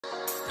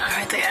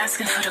heard they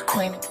asking for the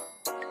queen.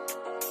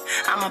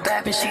 I'm a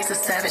bad bitch, she's a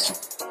savage.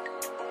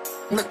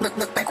 Look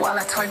back while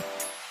I twerk.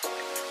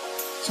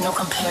 No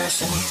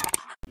comparison.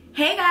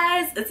 Hey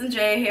guys, it's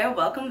Andrea here.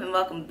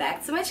 Welcome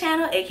back to my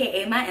channel,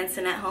 aka my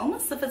internet home.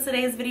 So for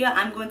today's video,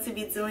 I'm going to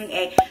be doing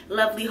a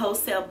Lovely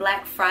Wholesale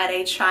Black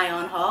Friday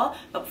try-on haul.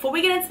 But before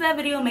we get into that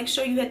video, make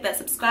sure you hit that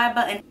subscribe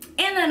button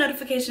and that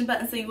notification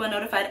button so you are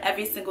notified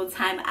every single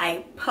time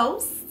I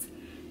post.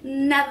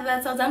 Now that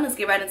that's all done, let's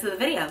get right into the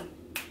video.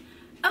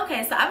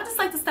 Okay, so I would just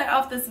like to start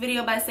off this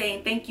video by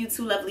saying thank you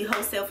to Lovely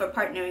Wholesale for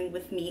partnering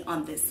with me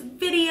on this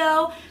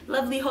video.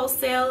 Lovely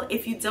Wholesale,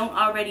 if you don't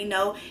already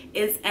know,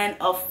 is an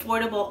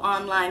affordable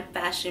online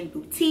fashion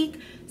boutique.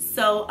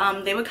 So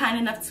they were kind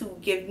enough to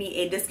give me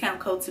a discount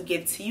code to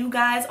give to you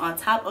guys on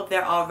top of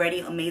their already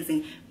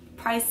amazing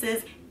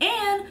prices.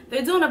 And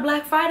they're doing a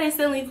Black Friday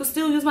sale and you can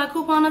still use my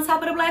coupon on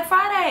top of the Black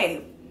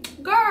Friday.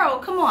 Girl,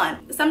 come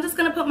on. So I'm just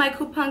gonna put my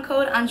coupon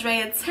code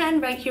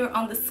Andrea10 right here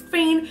on the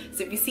screen.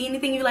 So if you see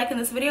anything you like in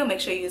this video, make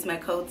sure you use my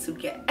code to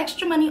get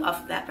extra money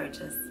off of that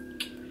purchase.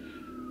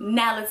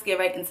 Now let's get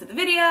right into the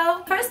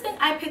video. First thing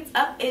I picked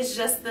up is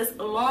just this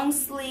long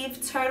sleeve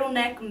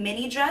turtleneck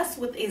mini dress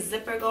with a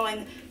zipper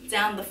going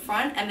down the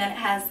front, and then it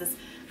has this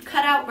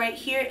cutout right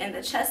here in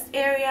the chest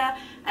area.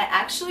 I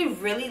actually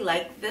really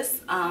like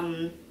this.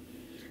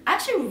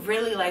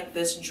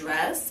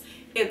 Dress.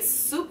 It's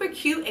super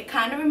cute. It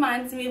kind of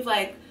reminds me of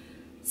like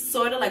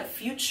sort of like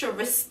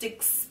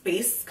futuristic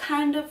space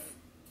kind of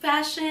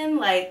fashion,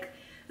 like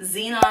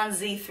Xenon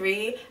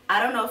Z3.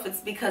 I don't know if it's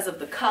because of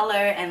the color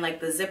and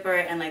like the zipper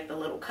and like the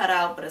little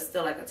cutout, but it's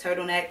still like a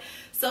turtleneck.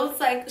 So it's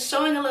like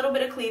showing a little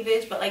bit of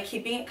cleavage, but like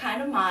keeping it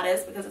kind of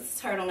modest because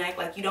it's a turtleneck.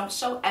 Like you don't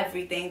show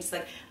everything, just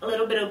like a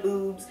little bit of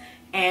boobs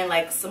and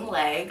like some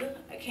leg.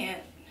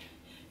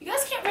 You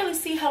guys can't really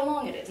see how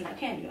long it is now,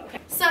 can you? Okay.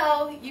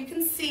 So you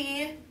can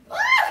see,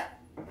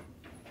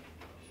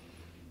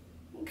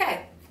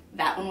 okay,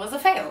 that one was a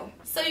fail.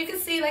 So you can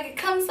see like it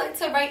comes like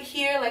to right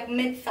here, like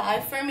mid-thigh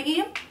for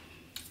me.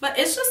 But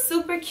it's just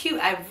super cute.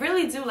 I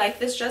really do like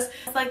this dress.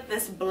 It's like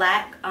this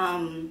black,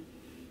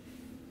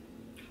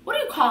 what do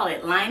you call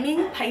it?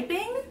 Lining?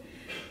 Piping?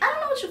 I don't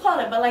know what you call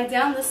it, but like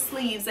down the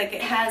sleeves, like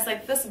it has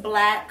like this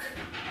black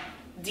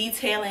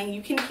detailing.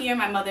 You can hear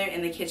my mother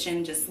in the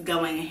kitchen just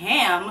going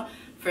ham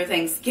for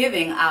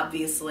Thanksgiving,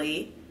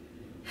 obviously.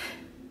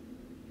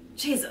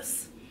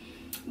 Jesus.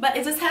 But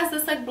it just has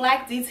this like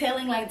black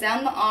detailing like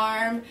down the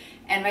arm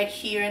and right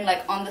here and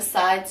like on the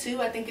side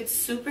too. I think it's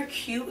super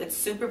cute. It's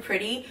super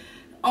pretty.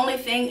 Only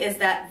thing is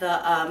that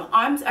the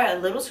arms are a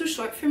little too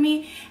short for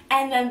me,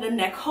 and then the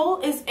neck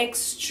hole is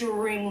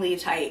extremely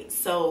tight.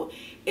 So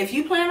if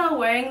you plan on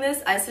wearing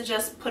this, I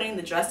suggest putting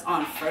the dress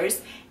on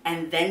first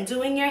and then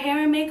doing your hair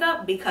and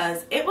makeup,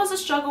 because it was a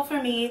struggle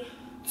for me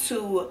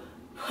to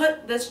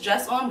put this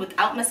dress on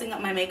without messing up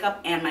my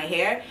makeup and my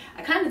hair.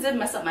 I kind of did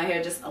mess up my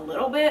hair just a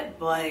little bit,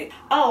 but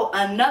oh,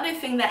 another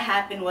thing that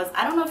happened was,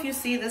 I don't know if you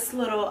see this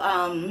little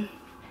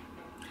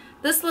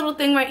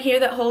thing right here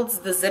that holds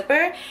the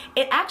zipper.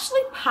 It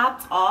actually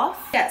popped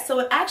off. Yeah, so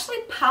it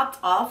actually popped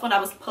off when I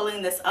was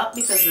pulling this up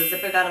because the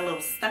zipper got a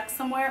little stuck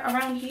somewhere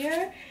around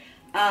here.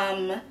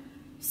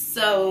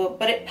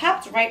 But it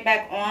popped right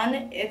back on.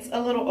 It's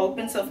a little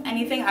open, so if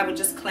anything, I would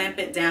just clamp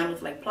it down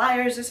with like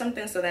pliers or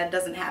something so that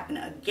doesn't happen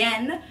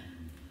again.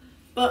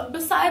 But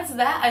besides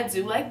that, I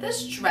do like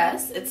this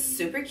dress. It's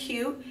super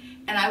cute,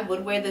 and I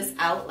would wear this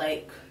out,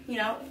 like, you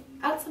know,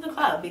 out to the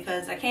club,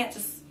 because I can't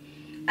just,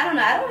 I don't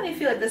know, I don't really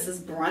feel like this is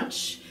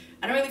brunch.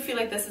 I don't really feel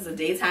like this is a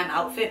daytime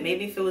outfit.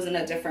 Maybe if it was in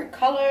a different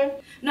color.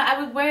 No, I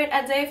would wear it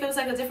at day if it was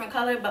like a different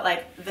color, but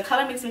like the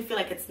color makes me feel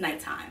like it's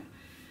nighttime.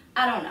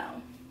 I don't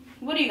know.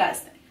 What do you guys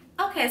think?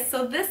 Okay,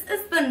 so this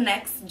is the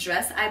next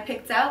dress I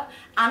picked out.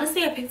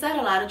 Honestly, I picked out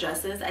a lot of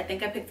dresses. I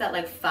think I picked out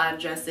like 5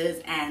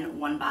 dresses and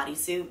 1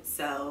 bodysuit.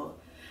 So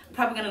I'm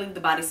probably gonna leave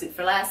the bodysuit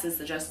for last since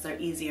the dresses are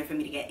easier for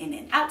me to get in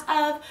and out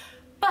of.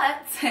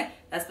 But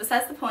that's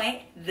besides the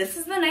point. This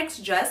is the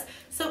next dress.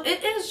 So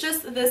it is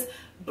just this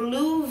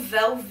blue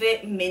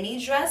velvet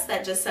mini dress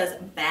that just says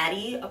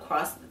baddie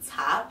across the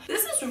top.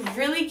 This is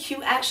really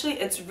cute actually.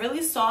 It's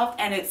really soft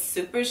and it's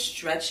super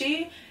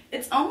stretchy.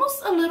 It's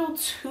almost a little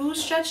too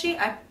stretchy.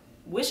 I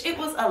wish it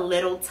was a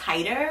little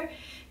tighter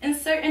in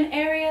certain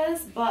areas,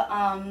 but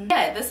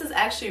yeah, this is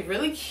actually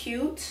really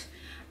cute.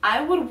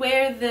 I would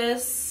wear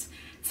this,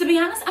 to be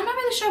honest, I'm not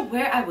really sure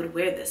where I would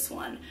wear this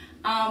one.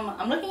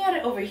 I'm looking at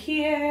it over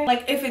here.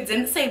 Like if it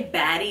didn't say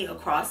baddie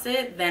across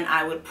it, then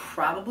I would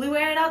probably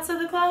wear it out to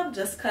the club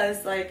just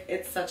cause like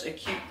it's such a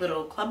cute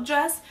little club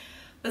dress.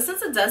 But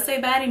since it does say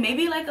baddie,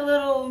 maybe like a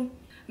little,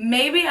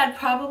 maybe I'd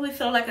probably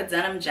throw like a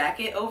denim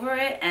jacket over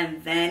it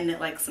and then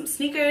like some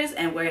sneakers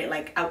and wear it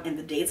like out in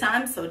the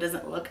daytime so it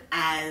doesn't look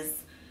as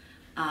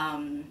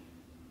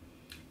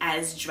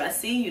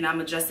dressy. You know, I'm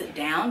gonna dress it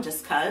down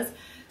just because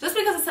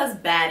it says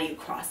baddie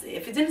across it.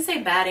 If it didn't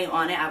say baddie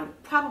on it, I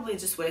would probably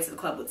just wear it to the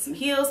club with some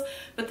heels.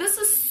 But this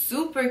is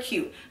super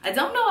cute. I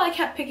don't know why I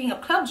kept picking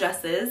up club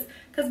dresses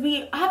because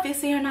we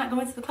obviously are not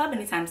going to the club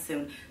anytime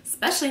soon,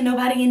 especially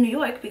nobody in New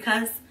York,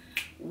 because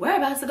we're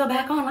about to go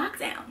back on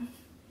lockdown.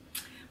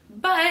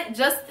 But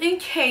just in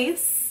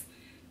case,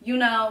 you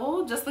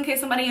know, just in case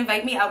somebody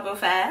invite me out real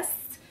fast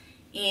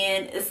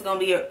and it's gonna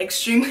be an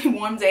extremely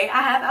warm day,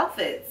 I have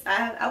outfits. I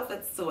have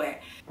outfits to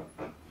wear.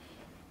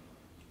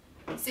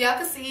 So y'all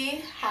can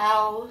see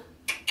how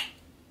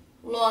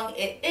long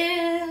it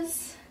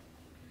is.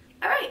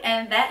 All right,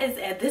 and that is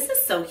it. This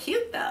is so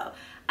cute though.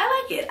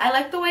 I like it. I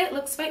like the way it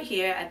looks right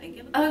here. I think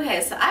it looks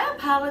okay. So I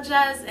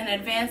apologize in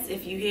advance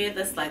if you hear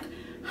this like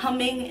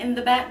humming in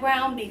the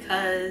background,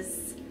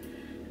 because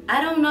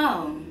I don't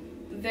know,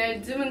 they're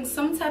doing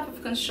some type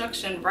of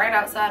construction right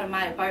outside of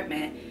my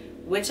apartment,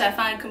 which I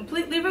find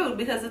completely rude,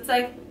 because it's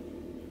like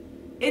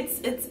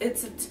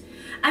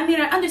I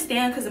mean, I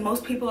understand because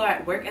most people are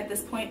at work at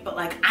this point, but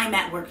like I'm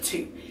at work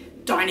too.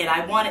 Darn it,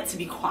 I want it to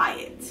be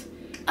quiet.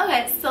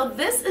 Okay, so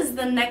this is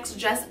the next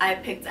dress I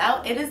picked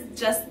out. It is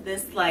just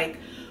this like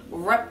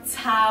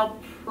reptile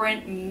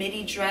print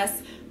midi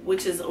dress,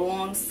 which is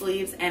long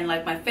sleeves, and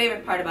like my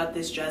favorite part about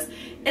this dress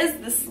is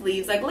the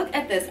sleeves. Like, look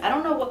at this. I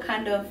don't know what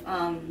kind of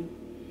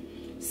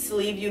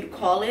sleeve you'd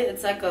call it.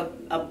 It's like a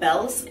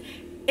bell. Is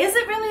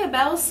it really a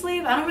bell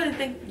sleeve? I don't really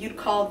think you'd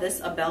call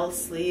this a bell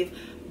sleeve,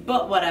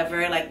 but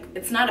whatever. Like,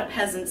 it's not a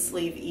peasant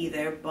sleeve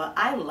either, but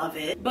I love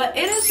it. But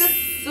it is just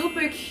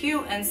super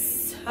cute and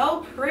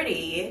so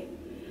pretty.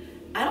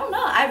 I don't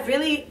know,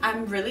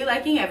 I'm really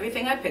liking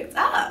everything I picked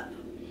up.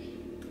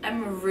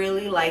 I'm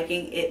really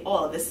liking it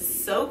all. This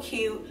is so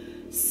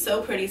cute,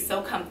 so pretty,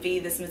 so comfy.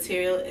 This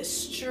material is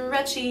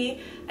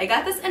stretchy. I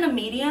got this in a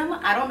medium.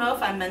 I don't know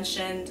if I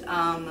mentioned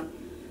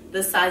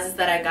the sizes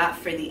that I got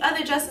for the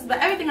other dresses, but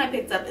everything I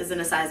picked up is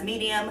in a size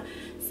medium.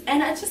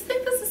 And I just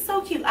think this is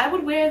so cute. I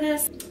would wear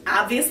this.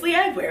 Obviously,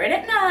 I wear it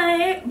at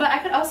night, but I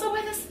could also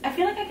wear this. I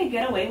feel like I could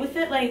get away with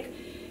it like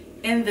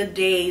in the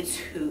day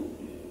too.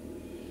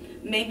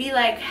 Maybe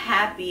like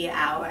happy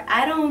hour.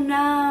 I don't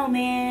know,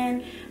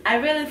 man. I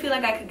really feel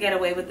like I could get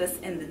away with this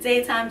in the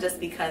daytime just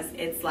because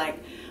it's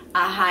like a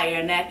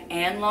higher neck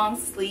and long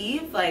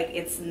sleeve. Like,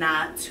 it's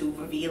not too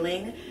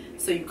revealing,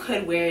 so you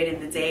could wear it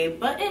in the day,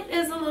 but it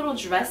is a little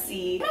dressy.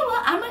 You know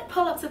what? I might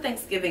pull up to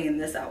Thanksgiving in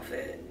this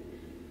outfit.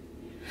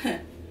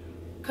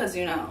 Because,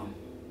 you know,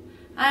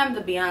 I am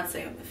the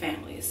Beyonce of the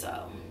family,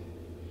 so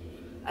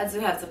I do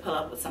have to pull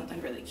up with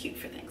something really cute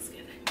for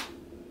Thanksgiving.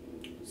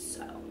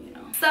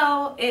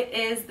 So it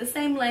is the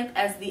same length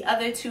as the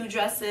other two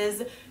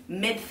dresses,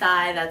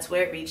 mid-thigh, that's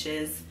where it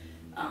reaches.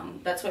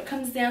 That's what it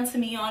comes down to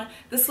me on.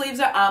 The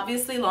sleeves are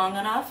obviously long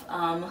enough,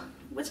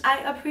 which I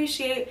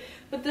appreciate,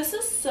 but this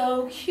is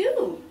so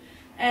cute.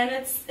 And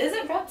is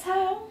it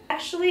reptile?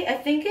 Actually, I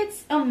think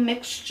it's a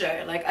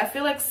mixture. Like, I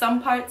feel like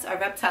some parts are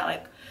reptile.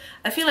 Like,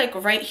 I feel like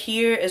right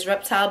here is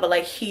reptile, but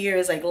like here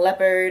is like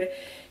leopard.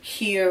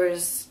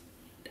 Here's,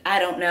 I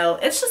don't know.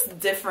 It's just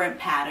different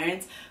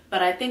patterns,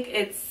 but I think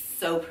it's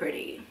so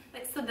pretty.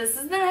 So this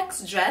is the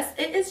next dress.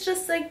 It is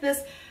just like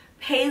this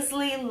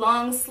paisley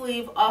long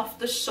sleeve off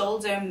the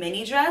shoulder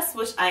mini dress,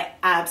 which I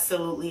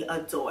absolutely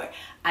adore.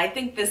 I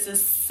think this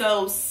is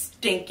so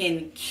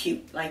stinking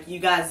cute. Like, you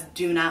guys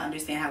do not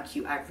understand how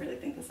cute I really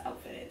think this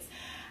outfit is.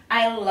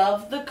 I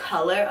love the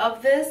color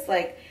of this.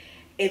 Like,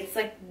 it's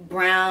like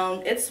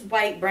brown, it's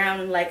white,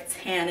 brown, and like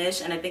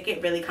tannish, and I think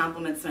it really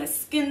complements my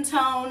skin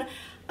tone.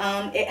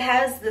 It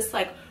has this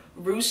like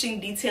ruching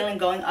detailing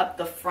going up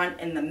the front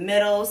and the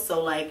middle,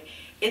 so like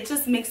it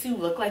just makes you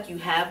look like you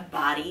have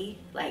body,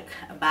 like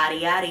a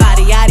body yaddy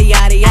yaddy yaddy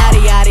yaddy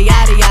yaddy yaddy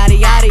yaddy yaddy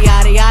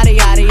yaddy yaddy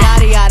yaddy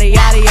yaddy yaddy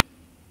yaddy.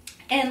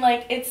 And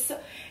like it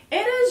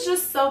is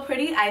just so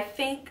pretty. I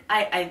think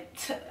I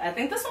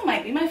think this one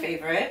might be my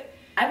favorite.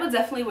 I would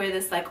definitely wear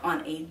this like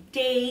on a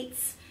date.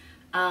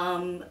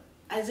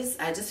 I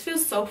just feel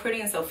so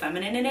pretty and so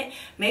feminine in it.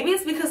 Maybe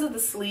it's because of the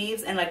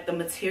sleeves and like the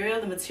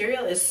material. The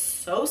material is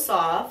so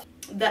soft.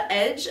 The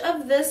edge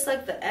of this,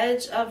 like the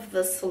edge of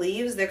the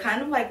sleeves, they're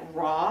kind of like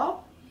raw.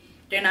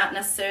 They're not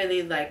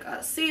necessarily like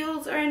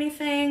sealed or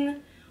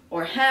anything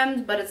or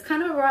hemmed, but it's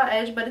kind of a raw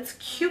edge, but it's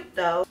cute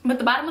though. But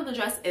the bottom of the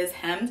dress is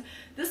hemmed.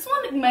 This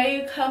one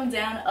may come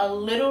down a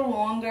little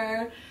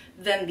longer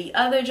than the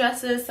other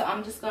dresses, so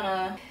I'm just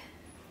gonna...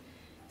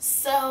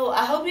 So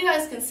I hope you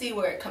guys can see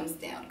where it comes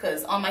down,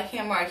 because on my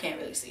camera I can't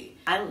really see.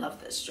 I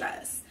love this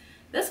dress.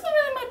 This one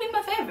really might be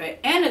my favorite,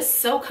 and it's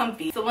so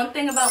comfy. The one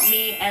thing about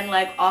me and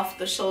like off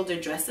the shoulder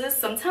dresses,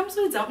 sometimes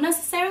we don't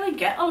necessarily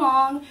get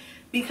along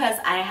because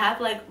I have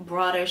like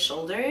broader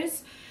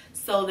shoulders,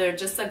 so they're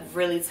just like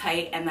really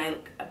tight and I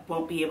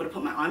won't be able to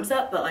put my arms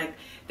up, but like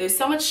there's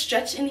so much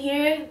stretch in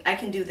here, I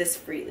can do this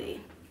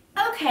freely.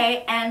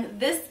 Okay,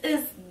 and this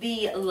is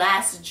the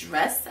last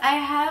dress I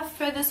have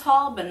for this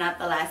haul, but not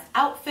the last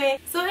outfit.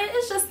 So it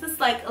is just this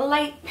like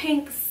light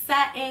pink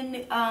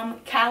satin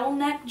cowl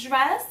neck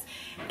dress.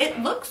 It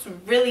looks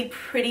really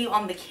pretty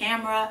on the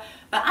camera,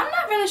 but I'm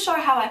not really sure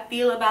how I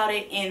feel about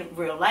it in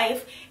real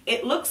life.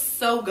 It looks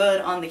so good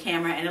on the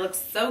camera and it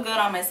looks so good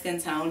on my skin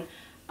tone.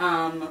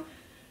 And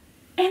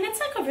it's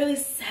like a really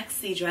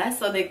sexy dress.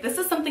 So like this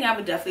is something I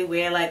would definitely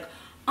wear like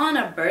on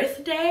a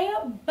birthday,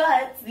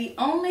 but the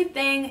only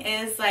thing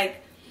is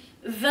like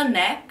the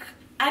neck.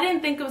 I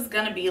didn't think it was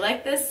gonna be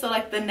like this. So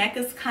like the neck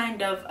is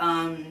kind of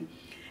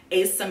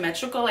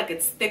asymmetrical, like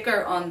it's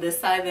thicker on this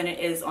side than it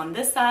is on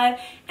this side,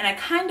 and I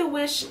kind of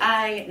wish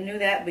I knew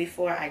that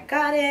before I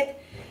got it.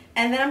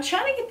 And then I'm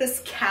trying to get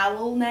this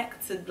cowl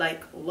neck to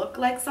like look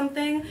like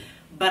something,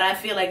 but I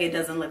feel like it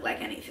doesn't look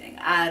like anything.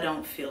 I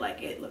don't feel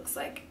like it looks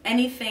like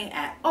anything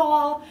at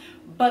all.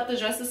 But the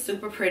dress is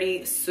super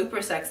pretty,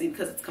 super sexy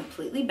because it's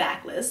completely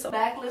backless. So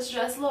backless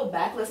dress, a little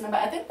backless number.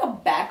 I think the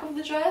back of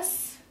the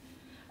dress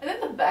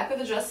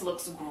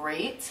looks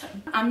great.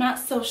 I'm not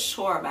so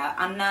sure about.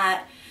 I'm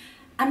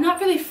not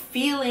really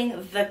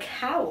feeling the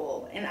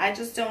cowl, and I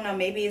just don't know.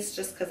 Maybe it's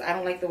just because I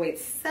don't like the way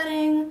it's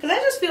setting. Because I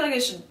just feel like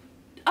it should.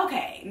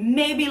 Okay,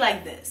 maybe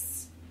like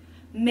this.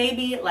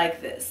 Maybe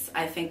like this.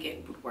 I think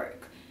it would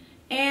work.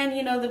 And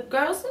you know, the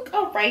girls look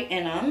alright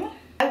in them.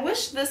 I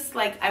wish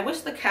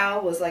the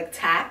cowl was like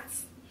tacked.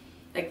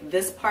 Like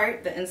this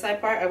part, the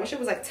inside part, I wish it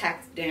was like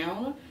tacked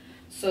down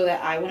so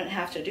that I wouldn't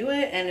have to do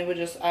it, and it would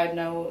just, I'd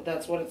know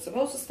that's what it's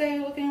supposed to stay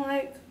looking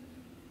like.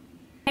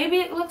 Maybe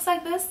it looks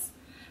like this.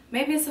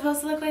 Maybe it's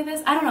supposed to look like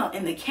this. I don't know.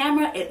 In the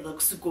camera, it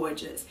looks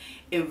gorgeous.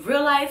 In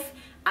real life,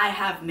 I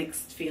have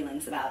mixed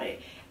feelings about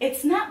it.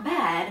 It's not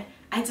bad,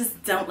 I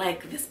just don't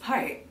like this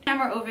part.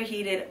 Camera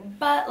overheated,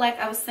 but like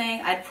I was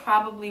saying, I'd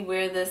probably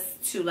wear this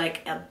to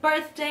like a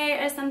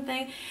birthday or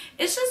something.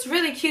 It's just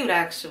really cute,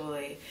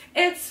 actually.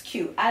 It's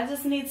cute. I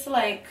just need to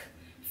like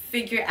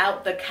figure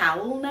out the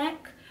cowl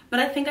neck, but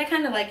I think I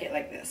kind of like it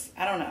like this.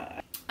 I don't know.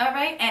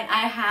 Alright, and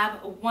I have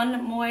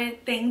one more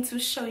thing to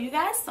show you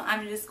guys, so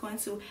I'm just going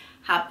to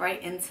hop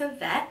right into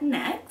that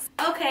next.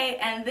 Okay,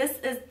 and this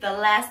is the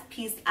last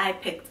piece I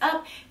picked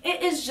up.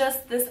 It is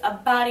just this a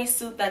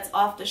bodysuit that's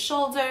off the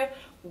shoulder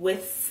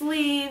with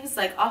sleeves,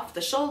 like off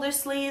the shoulder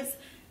sleeves,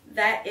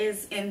 that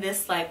is in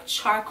this like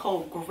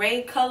charcoal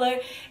gray color.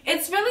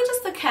 It's really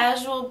just a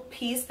casual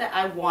piece that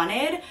I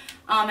wanted,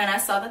 and I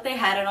saw that they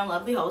had it on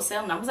Lovely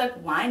Wholesale, and I was like,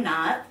 why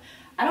not?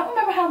 I don't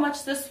remember how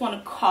much this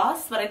one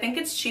costs, but I think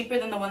it's cheaper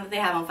than the one that they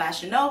have on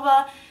Fashion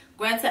Nova.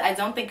 Granted, I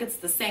don't think it's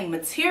the same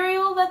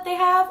material that they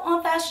have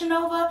on Fashion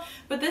Nova,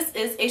 but this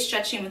is a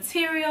stretchy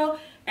material,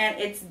 and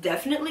it's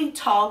definitely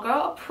tall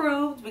girl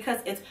approved because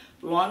it's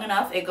long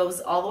enough. It goes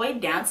all the way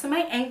down to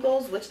my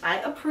ankles, which I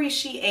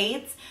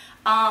appreciate.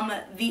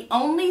 The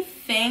only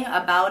thing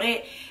about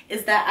it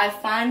is that I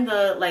find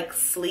the like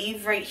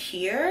sleeve right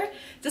here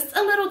just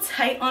a little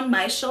tight on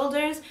my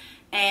shoulders,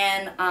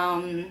 and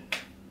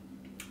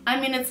I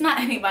mean, it's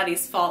not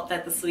anybody's fault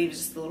that the sleeve is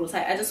just a little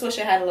tight. I just wish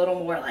it had a little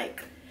more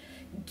like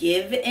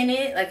give in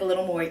it, like a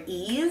little more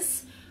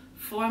ease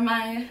for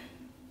my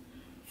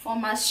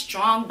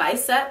strong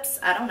biceps.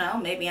 I don't know,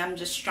 maybe I'm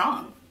just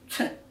strong.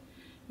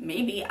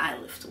 Maybe I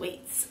lift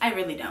weights. I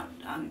really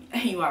don't.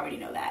 You already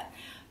know that.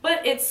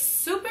 But it's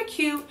super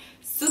cute,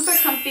 super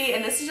comfy,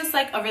 and this is just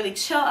like a really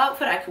chill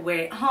outfit. I could wear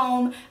it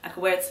home. I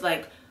could wear it to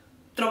like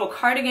throw a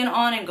cardigan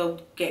on and go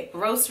get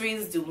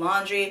groceries, do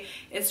laundry.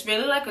 It's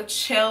really like a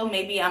chill,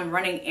 maybe I'm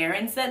running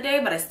errands that day,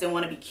 but I still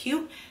want to be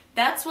cute.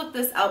 That's what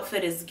this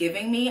outfit is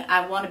giving me.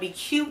 I want to be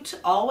cute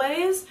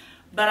always,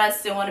 but I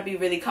still want to be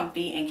really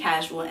comfy and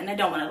casual, and I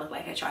don't want to look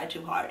like I tried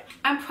too hard.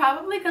 I'm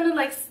probably gonna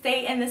like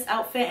stay in this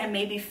outfit and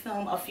maybe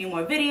film a few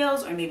more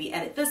videos, or maybe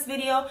edit this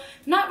video.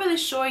 Not really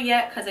sure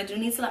yet, because I do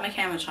need to let my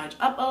camera charge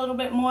up a little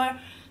bit more.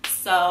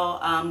 So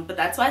but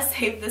that's why I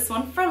saved this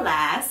one for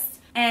last.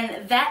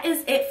 And that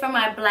is it for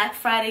my Black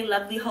Friday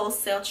Lovely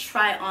Wholesale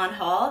try on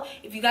haul.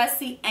 If you guys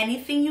see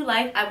anything you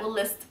like, I will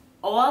list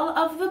all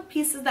of the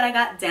pieces that I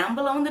got down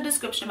below in the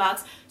description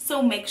box,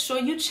 so make sure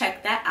you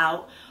check that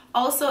out.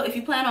 Also, if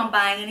you plan on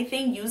buying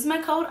anything, use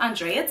my code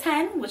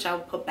Andrea10, which I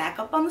will put back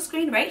up on the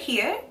screen right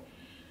here,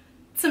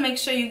 to make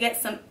sure you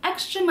get some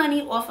extra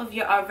money off of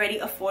your already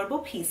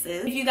affordable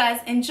pieces. If you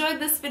guys enjoyed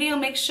this video,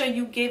 make sure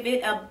you give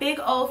it a big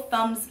old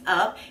thumbs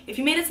up. If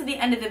you made it to the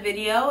end of the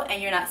video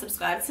and you're not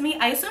subscribed to me,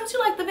 I assume you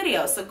like the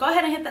video, so go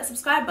ahead and hit that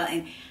subscribe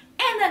button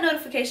and that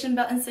notification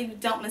button so you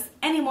don't miss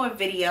any more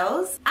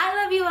videos.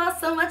 I love you all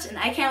so much, and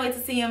I can't wait to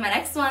see you in my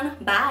next one.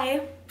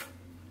 Bye.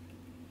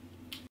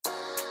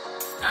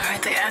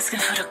 Alright, they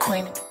asking for the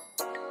queen.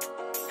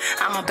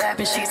 I'm a bad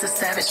bitch, she's a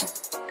savage.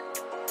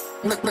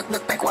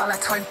 Look back while I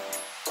twerk.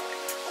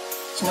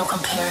 No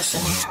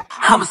comparison.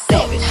 I'm a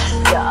savage,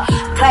 yeah.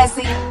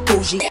 Classy,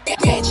 bougie,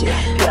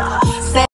 ratchet.